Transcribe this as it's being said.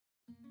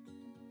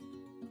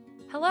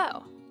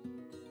Hello!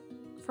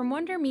 From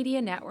Wonder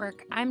Media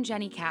Network, I'm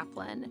Jenny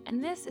Kaplan,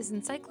 and this is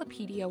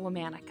Encyclopedia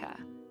Womanica.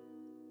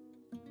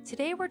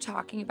 Today we're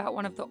talking about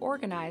one of the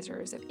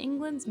organizers of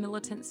England's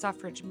militant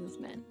suffrage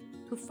movement,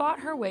 who fought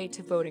her way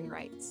to voting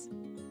rights,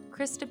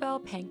 Christabel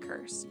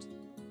Pankhurst.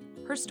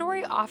 Her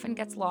story often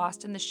gets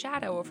lost in the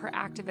shadow of her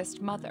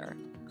activist mother,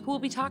 who we'll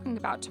be talking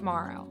about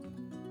tomorrow.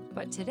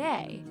 But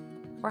today,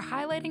 we're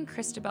highlighting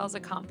Christabel's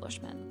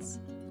accomplishments.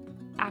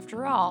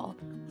 After all,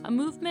 a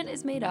movement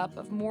is made up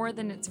of more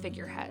than its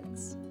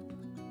figureheads.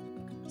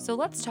 So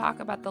let's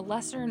talk about the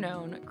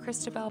lesser-known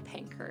Christabel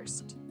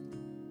Pankhurst.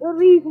 The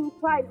reasons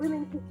why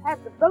women should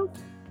have the vote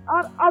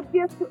are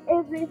obvious to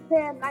every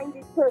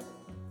fair-minded person.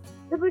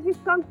 The British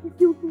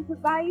Constitution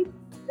provides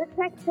that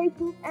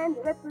taxation and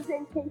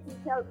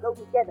representation shall go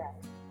together.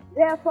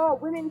 Therefore,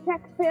 women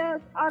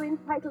taxpayers are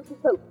entitled to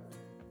vote.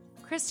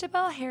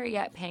 Christabel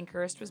Harriet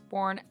Pankhurst was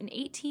born in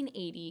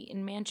 1880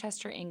 in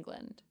Manchester,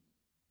 England.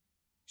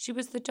 She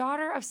was the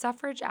daughter of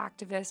suffrage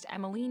activist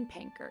Emmeline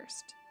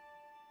Pankhurst.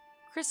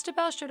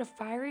 Christabel showed a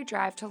fiery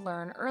drive to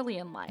learn early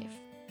in life,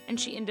 and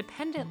she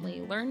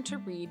independently learned to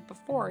read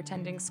before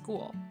attending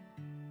school.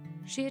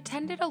 She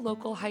attended a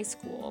local high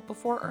school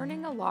before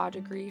earning a law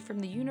degree from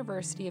the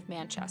University of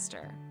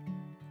Manchester.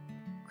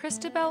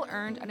 Christabel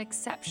earned an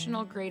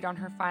exceptional grade on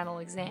her final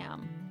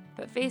exam,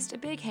 but faced a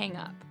big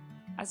hang-up.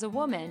 As a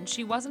woman,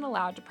 she wasn't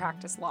allowed to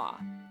practice law.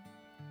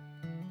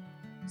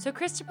 So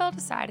Christabel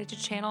decided to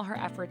channel her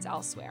efforts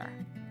elsewhere.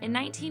 In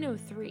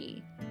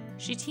 1903,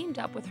 she teamed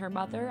up with her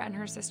mother and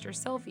her sister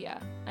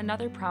Sylvia,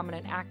 another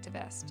prominent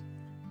activist,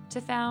 to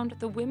found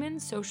the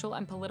Women's Social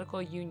and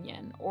Political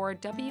Union, or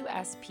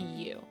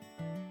WSPU.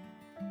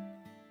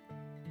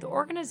 The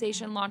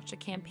organization launched a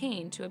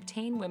campaign to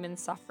obtain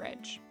women's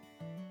suffrage.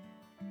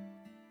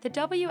 The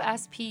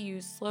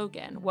WSPU's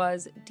slogan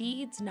was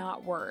 "Deeds,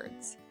 not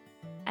words,"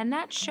 and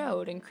that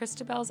showed in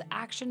Christabel's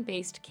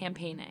action-based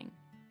campaigning.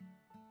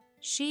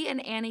 She and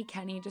Annie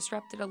Kenney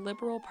disrupted a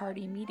Liberal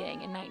Party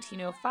meeting in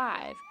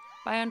 1905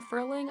 by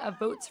unfurling a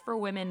Votes for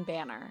Women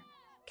banner,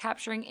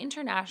 capturing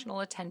international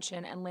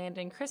attention and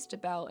landing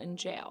Christabel in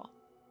jail.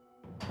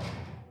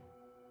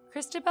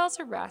 Christabel's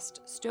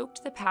arrest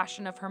stoked the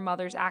passion of her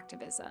mother's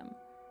activism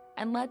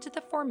and led to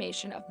the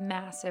formation of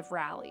massive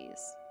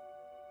rallies.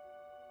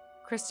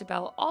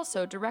 Christabel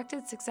also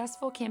directed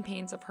successful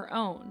campaigns of her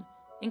own,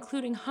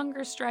 including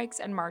hunger strikes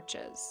and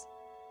marches.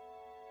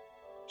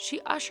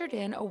 She ushered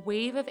in a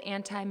wave of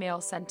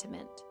anti-male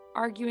sentiment,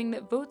 arguing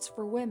that votes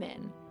for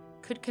women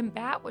could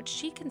combat what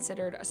she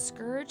considered a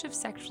scourge of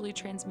sexually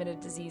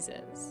transmitted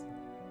diseases.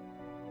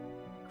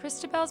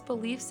 Christabel's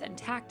beliefs and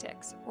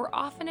tactics were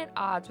often at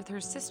odds with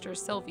her sister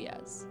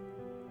Sylvia's.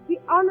 The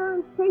honour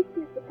and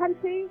safety of the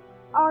country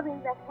are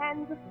in the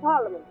hands of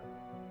Parliament.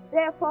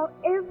 Therefore,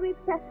 every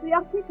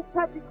patriotic and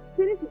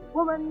public-spirited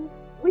woman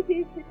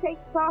wishes to take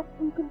part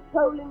in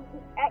controlling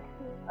the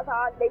actions of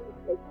our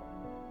legislature.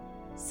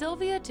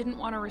 Sylvia didn't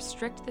want to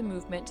restrict the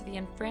movement to the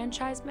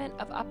enfranchisement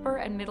of upper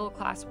and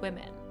middle-class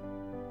women.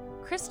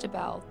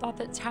 Christabel thought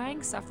that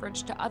tying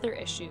suffrage to other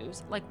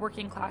issues, like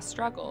working-class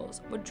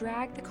struggles, would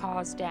drag the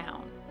cause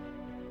down.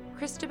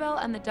 Christabel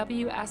and the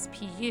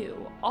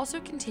WSPU also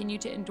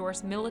continued to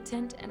endorse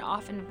militant and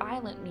often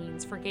violent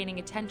means for gaining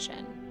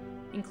attention,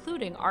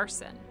 including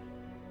arson.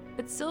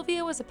 But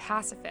Sylvia was a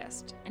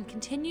pacifist and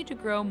continued to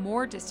grow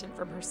more distant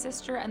from her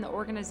sister and the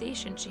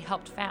organization she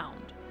helped found.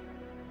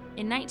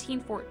 In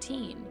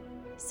 1914,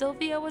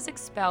 Sylvia was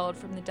expelled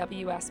from the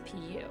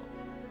WSPU.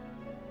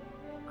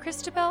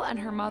 Christabel and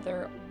her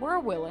mother were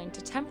willing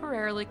to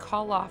temporarily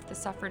call off the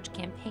suffrage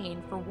campaign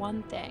for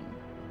one thing: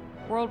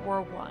 World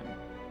War I.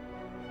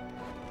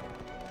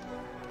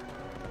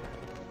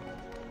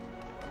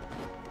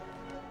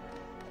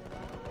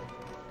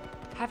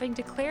 Having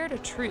declared a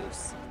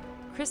truce,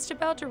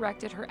 Christabel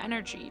directed her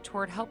energy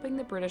toward helping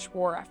the British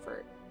war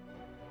effort.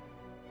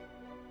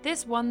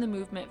 This won the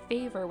movement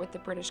favor with the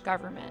British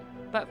government,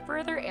 but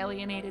further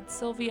alienated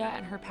Sylvia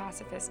and her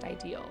pacifist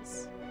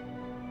ideals.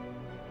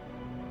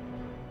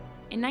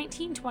 In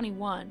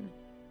 1921,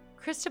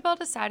 Christabel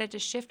decided to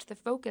shift the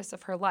focus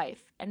of her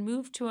life and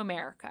move to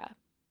America.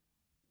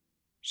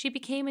 She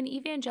became an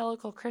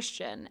evangelical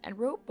Christian and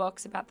wrote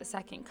books about the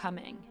Second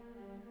Coming.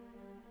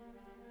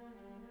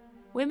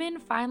 Women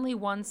finally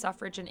won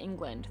suffrage in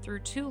England through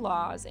two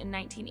laws in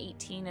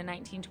 1918 and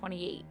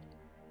 1928.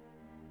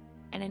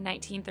 And in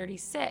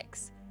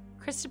 1936,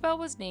 Christabel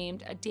was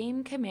named a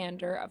Dame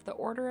Commander of the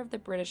Order of the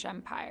British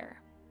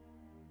Empire.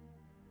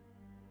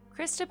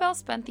 Christabel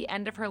spent the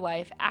end of her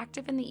life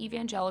active in the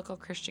evangelical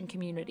Christian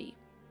community.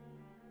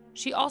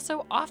 She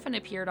also often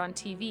appeared on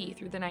TV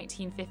through the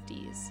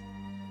 1950s.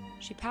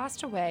 She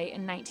passed away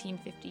in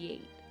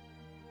 1958.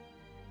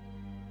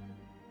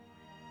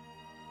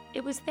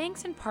 It was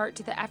thanks in part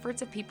to the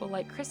efforts of people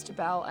like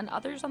Christabel and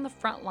others on the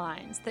front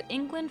lines that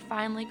England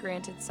finally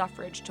granted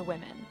suffrage to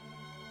women.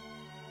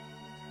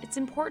 It's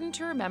important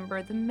to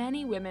remember the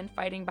many women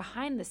fighting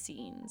behind the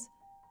scenes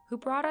who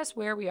brought us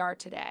where we are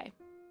today.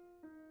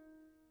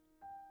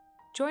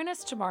 Join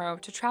us tomorrow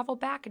to travel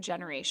back a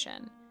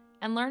generation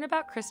and learn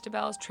about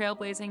Christabel's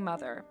trailblazing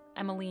mother,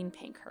 Emmeline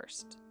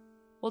Pankhurst.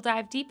 We'll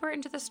dive deeper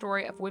into the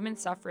story of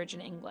women's suffrage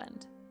in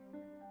England.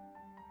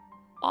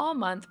 All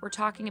month, we're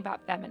talking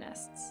about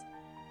feminists.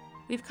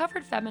 We've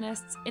covered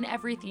feminists in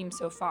every theme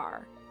so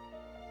far.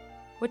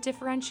 What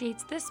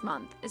differentiates this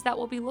month is that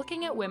we'll be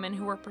looking at women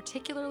who were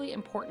particularly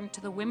important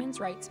to the women's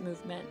rights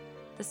movement,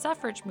 the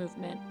suffrage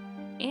movement,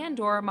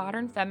 and/or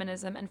modern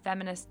feminism and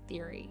feminist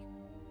theory.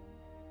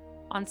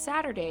 On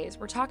Saturdays,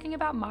 we're talking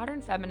about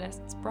modern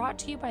feminists brought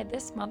to you by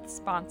this month's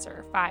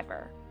sponsor,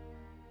 Fiverr.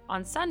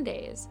 On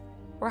Sundays,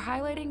 we're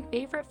highlighting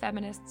favorite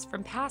feminists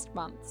from past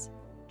months,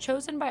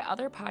 chosen by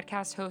other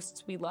podcast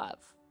hosts we love.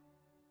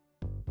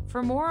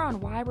 For more on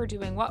why we're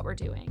doing what we're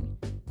doing,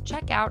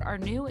 check out our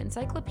new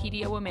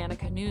Encyclopedia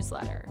Womannica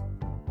newsletter.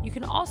 You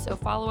can also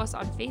follow us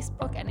on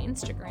Facebook and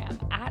Instagram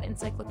at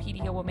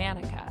Encyclopedia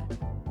Womannica,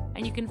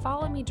 and you can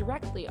follow me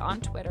directly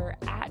on Twitter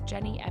at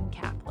Jenny M.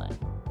 Kaplan.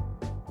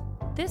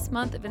 This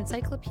month of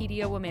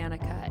Encyclopedia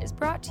Womannica is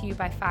brought to you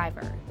by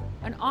Fiverr,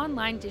 an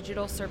online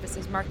digital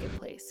services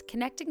marketplace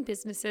connecting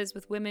businesses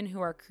with women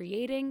who are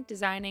creating,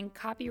 designing,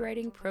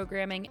 copywriting,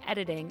 programming,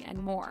 editing, and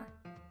more.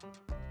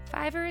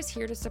 Fiverr is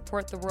here to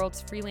support the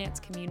world's freelance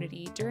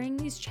community during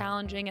these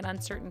challenging and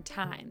uncertain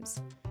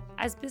times,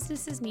 as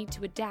businesses need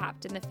to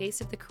adapt in the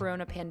face of the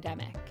corona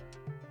pandemic.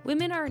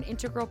 Women are an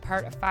integral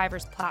part of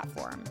Fiverr's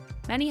platform,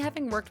 many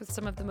having worked with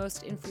some of the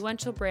most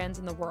influential brands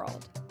in the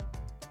world.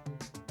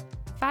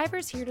 Fiverr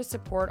is here to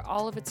support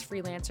all of its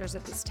freelancers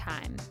at this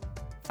time.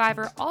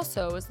 Fiverr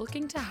also is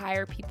looking to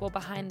hire people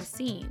behind the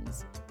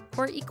scenes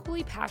who are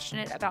equally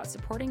passionate about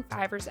supporting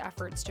Fiverr's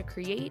efforts to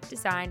create,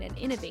 design, and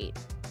innovate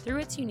through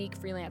its unique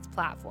freelance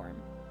platform.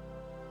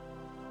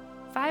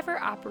 Fiverr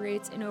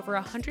operates in over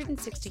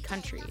 160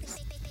 countries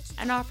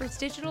and offers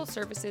digital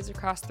services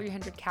across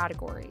 300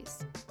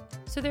 categories.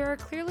 So there are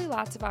clearly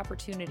lots of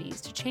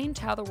opportunities to change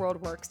how the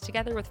world works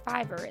together with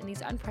Fiverr in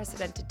these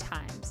unprecedented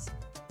times.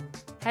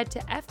 Head to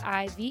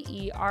fiverr.com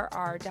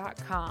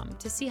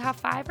to see how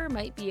Fiverr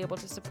might be able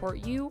to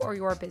support you or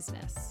your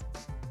business.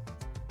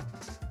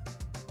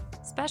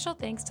 Special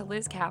thanks to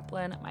Liz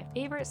Kaplan, my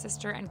favorite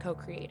sister and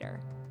co-creator.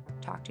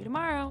 Talk to you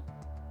tomorrow.